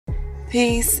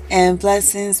Peace and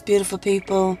blessings, beautiful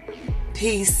people.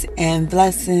 Peace and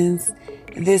blessings.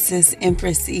 This is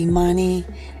Empress Imani,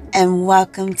 and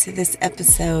welcome to this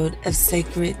episode of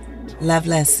Sacred Love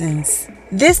Lessons.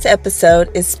 This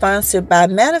episode is sponsored by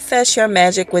Manifest Your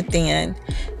Magic Within.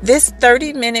 This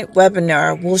 30-minute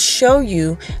webinar will show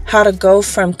you how to go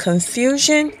from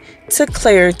confusion to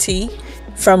clarity,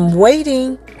 from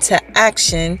waiting to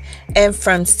action, and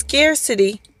from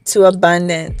scarcity to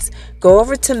abundance. Go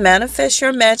over to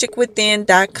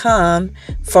manifestyourmagicwithin.com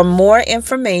for more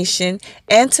information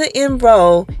and to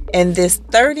enroll in this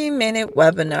 30-minute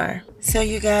webinar. So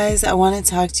you guys, I want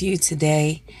to talk to you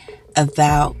today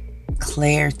about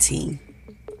clarity.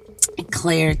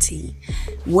 Clarity.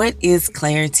 What is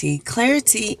clarity?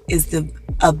 Clarity is the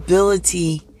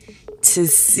ability to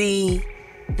see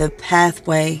the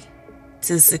pathway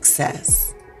to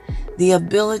success. The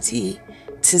ability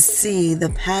to see the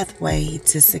pathway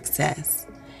to success.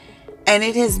 And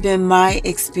it has been my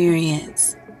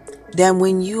experience that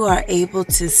when you are able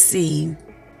to see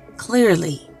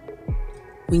clearly,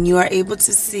 when you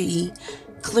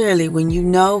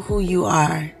know who you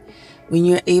are, when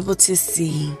you're able to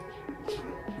see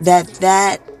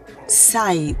that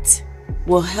sight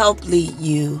will help lead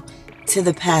you to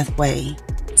the pathway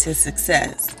to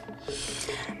success.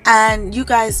 And you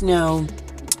guys know,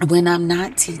 when I'm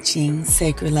not teaching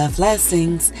Sacred Love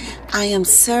Lessons, I am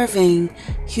serving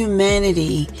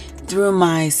humanity through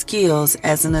my skills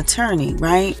as an attorney,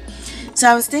 right? So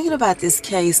I was thinking about this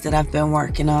case that I've been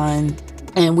working on,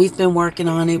 and we've been working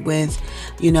on it with,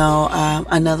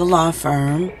 another law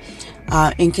firm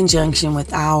in conjunction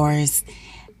with ours.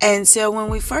 And so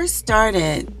when we first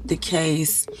started the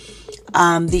case,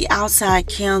 the outside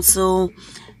counsel,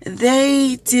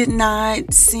 they did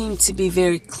not seem to be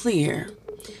very clear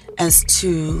as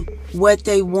to what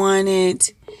they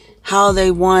wanted, how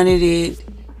they wanted it,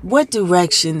 what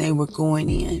direction they were going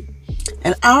in.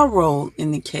 And our role in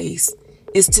the case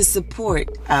is to support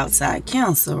outside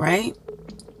counsel, right?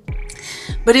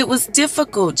 But it was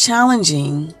difficult,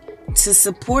 challenging to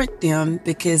support them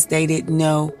because they didn't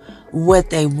know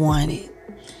what they wanted.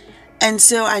 And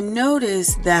so I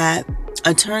noticed that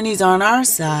attorneys on our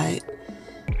side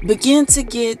began to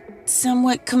get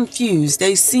somewhat confused.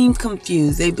 They seemed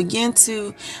confused. They began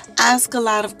to ask a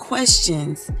lot of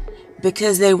questions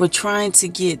because they were trying to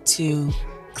get to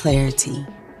clarity.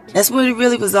 That's what it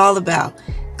really was all about,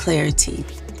 clarity.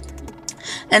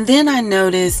 And then I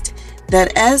noticed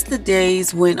that as the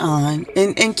days went on,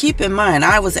 and keep in mind,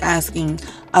 I was asking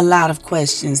a lot of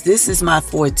questions. This is my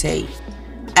forte,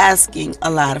 asking a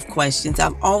lot of questions.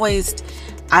 I've always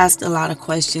asked a lot of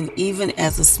questions, even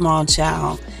as a small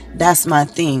child. That's my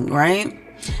thing, right?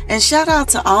 And shout out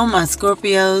to all my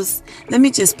Scorpios. Let me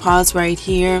just pause right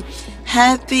here.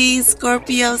 Happy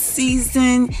Scorpio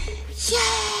season.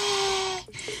 Yay!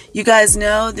 You guys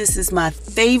know this is my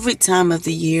favorite time of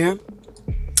the year.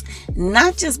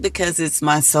 Not just because it's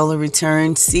my solar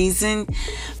return season,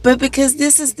 but because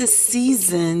this is the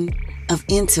season of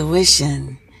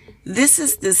intuition. This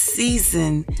is the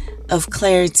season of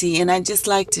clarity. And I just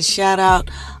like to shout out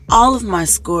all of my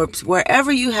Scorps,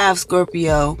 wherever you have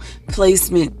Scorpio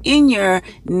placement in your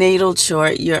natal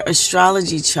chart, your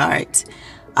astrology chart.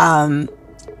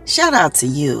 Shout out to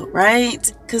you,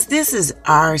 right? Because this is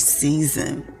our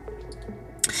season.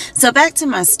 So back to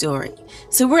my story.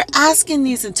 So we're asking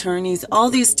these attorneys all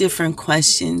these different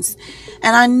questions.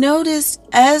 And I noticed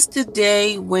as the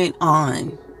days went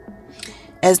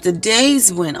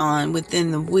on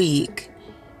within the week,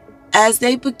 as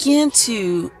they began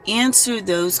to answer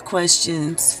those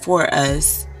questions for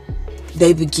us,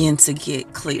 they begin to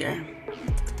get clear.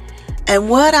 And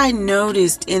what I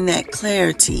noticed in that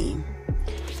clarity,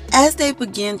 as they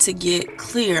began to get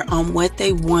clear on what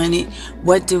they wanted,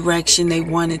 what direction they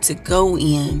wanted to go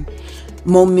in,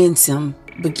 momentum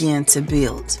began to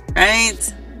build,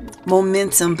 right?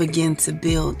 Momentum began to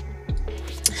build.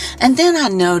 And then I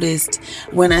noticed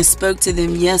when I spoke to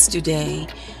them yesterday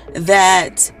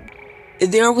that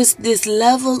there was this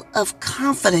level of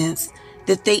confidence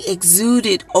that they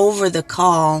exuded over the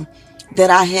call that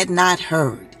I had not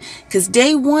heard. Because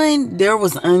day one, there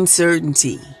was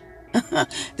uncertainty.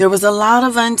 There was a lot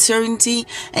of uncertainty.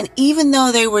 And even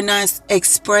though they were not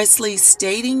expressly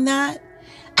stating that,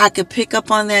 I could pick up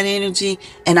on that energy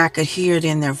and I could hear it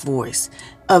in their voice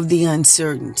of the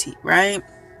uncertainty, right?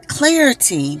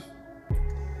 Clarity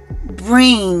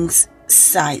brings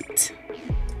sight.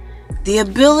 The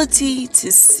ability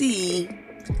to see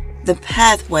the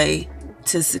pathway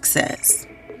to success.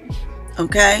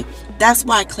 Okay? That's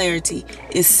why clarity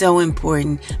is so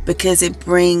important, because it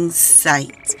brings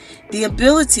sight. the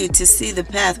ability to see the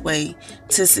pathway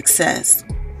to success.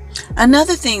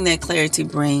 Another thing that clarity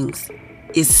brings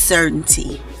is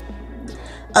certainty,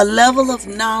 a level of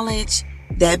knowledge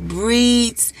that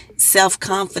breeds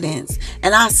self-confidence.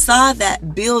 And I saw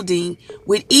that building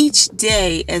with each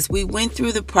day as we went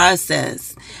through the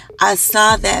process. I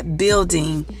saw that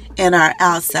building in our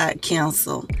outside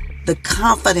counsel, the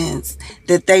confidence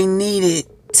that they needed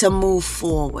to move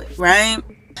forward, right?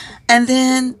 And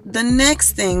then the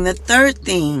next thing, the third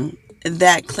thing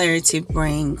that clarity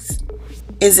brings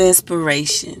is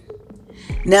inspiration.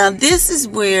 Now, this is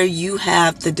where you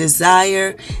have the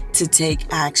desire to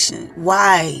take action.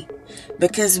 Why?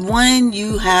 Because one,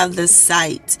 you have the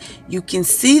sight. You can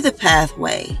see the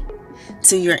pathway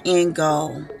to your end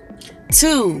goal.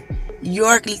 Two,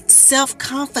 your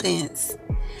self-confidence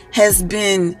has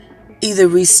been either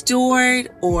restored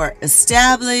or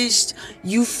established.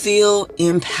 You feel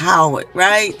empowered,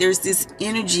 right? There's this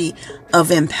energy of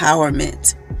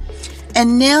empowerment.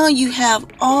 And now you have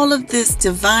all of this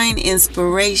divine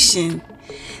inspiration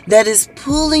that is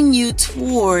pulling you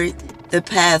toward the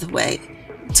pathway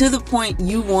to the point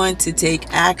you want to take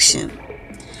action.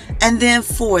 And then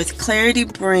fourth, clarity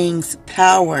brings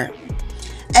power.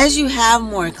 As you have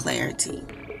more clarity,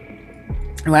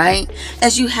 right?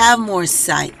 As you have more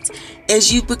sight,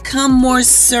 as you become more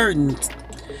certain,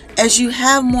 as you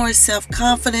have more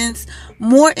self-confidence,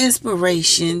 more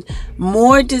inspiration,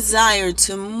 more desire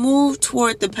to move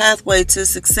toward the pathway to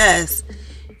success,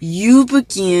 you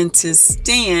begin to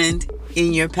stand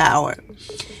in your power.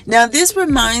 Now, this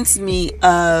reminds me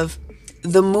of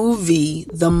the movie,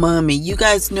 The Mummy. You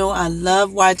guys know I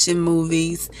love watching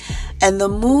movies. And the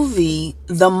movie,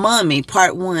 The Mummy,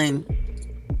 Part 1,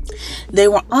 they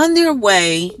were on their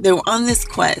way, they were on this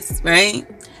quest, right?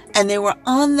 And they were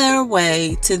on their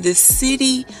way to the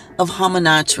city of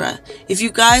Hamunaptra. If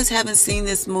you guys haven't seen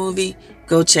this movie,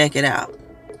 go check it out.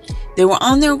 They were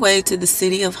on their way to the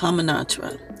city of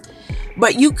Hamunaptra.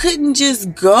 But you couldn't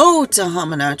just go to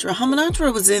Hamunaptra.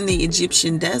 Hamunaptra was in the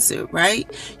Egyptian desert, right?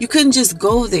 You couldn't just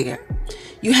go there.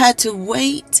 You had to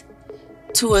wait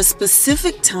to a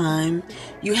specific time.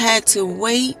 You had to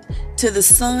wait till the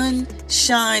sun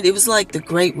shined. It was like the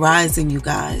great rising, you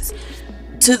guys.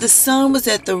 Till the sun was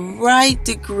at the right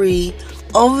degree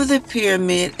over the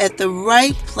pyramid, at the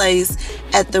right place,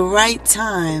 at the right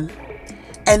time.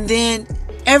 And then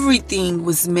everything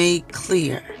was made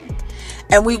clear.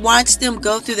 And we watched them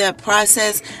go through that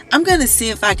process. I'm going to see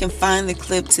if I can find the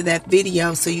clip to that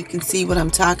video so you can see what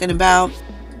I'm talking about.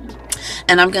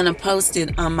 And I'm going to post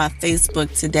it on my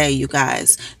Facebook today, you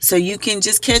guys. So you can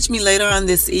just catch me later on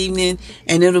this evening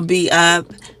and it'll be up.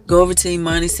 Go over to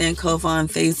Imani Sankofa on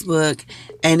Facebook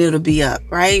and it'll be up,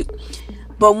 right?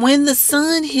 But when the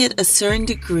sun hit a certain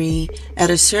degree at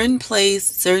a certain place,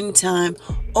 certain time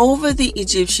over the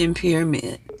Egyptian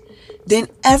pyramid, then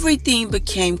everything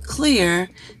became clear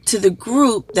to the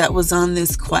group that was on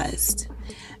this quest.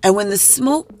 And when the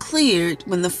smoke cleared,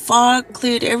 when the fog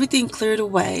cleared, everything cleared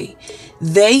away,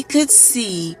 they could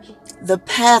see the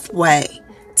pathway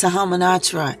to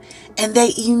Hamunaptra. And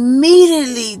they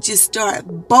immediately just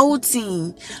start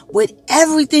bolting with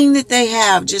everything that they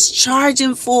have, just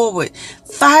charging forward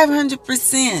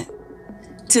 500%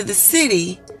 to the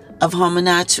city of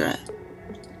Hamunaptra.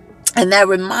 And that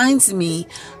reminds me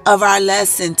of our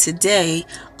lesson today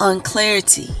on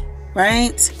clarity,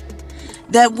 right?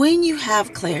 That when you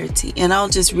have clarity, and I'll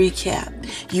just recap,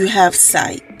 you have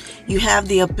sight. You have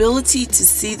the ability to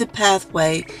see the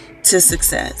pathway to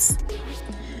success.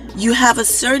 You have a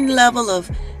certain level of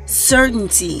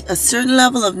certainty, a certain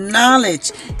level of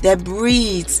knowledge that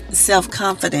breeds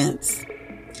self-confidence.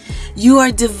 You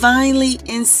are divinely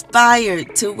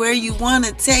inspired to where you want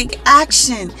to take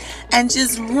action and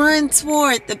just run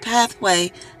toward the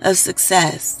pathway of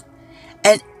success.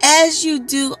 And as you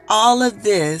do all of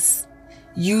this,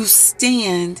 you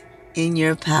stand in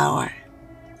your power.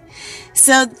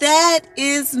 So that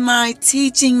is my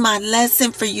teaching, my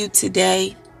lesson for you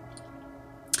today.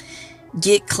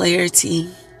 Get clarity.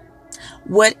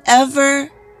 Whatever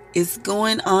is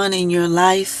going on in your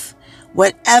life,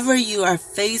 whatever you are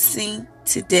facing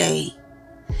today,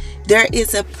 there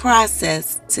is a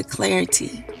process to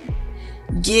clarity.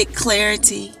 Get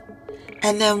clarity.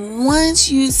 And then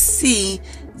once you see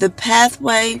the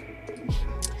pathway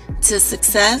to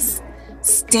success,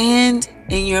 stand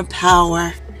in your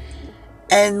power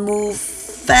and move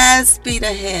fast speed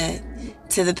ahead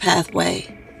to the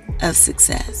pathway of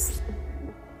success.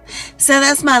 So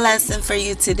that's my lesson for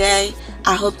you today.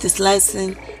 I hope this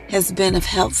lesson has been of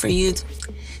help for you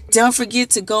Don't forget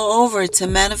to go over to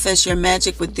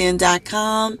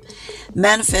manifestyourmagicwithin.com,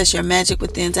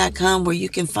 manifestyourmagicwithin.com, where you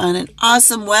can find an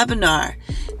awesome webinar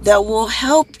that will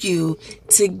help you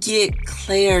to get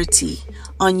clarity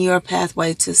on your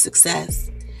pathway to success.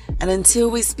 And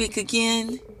until we speak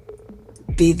again,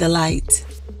 be the light.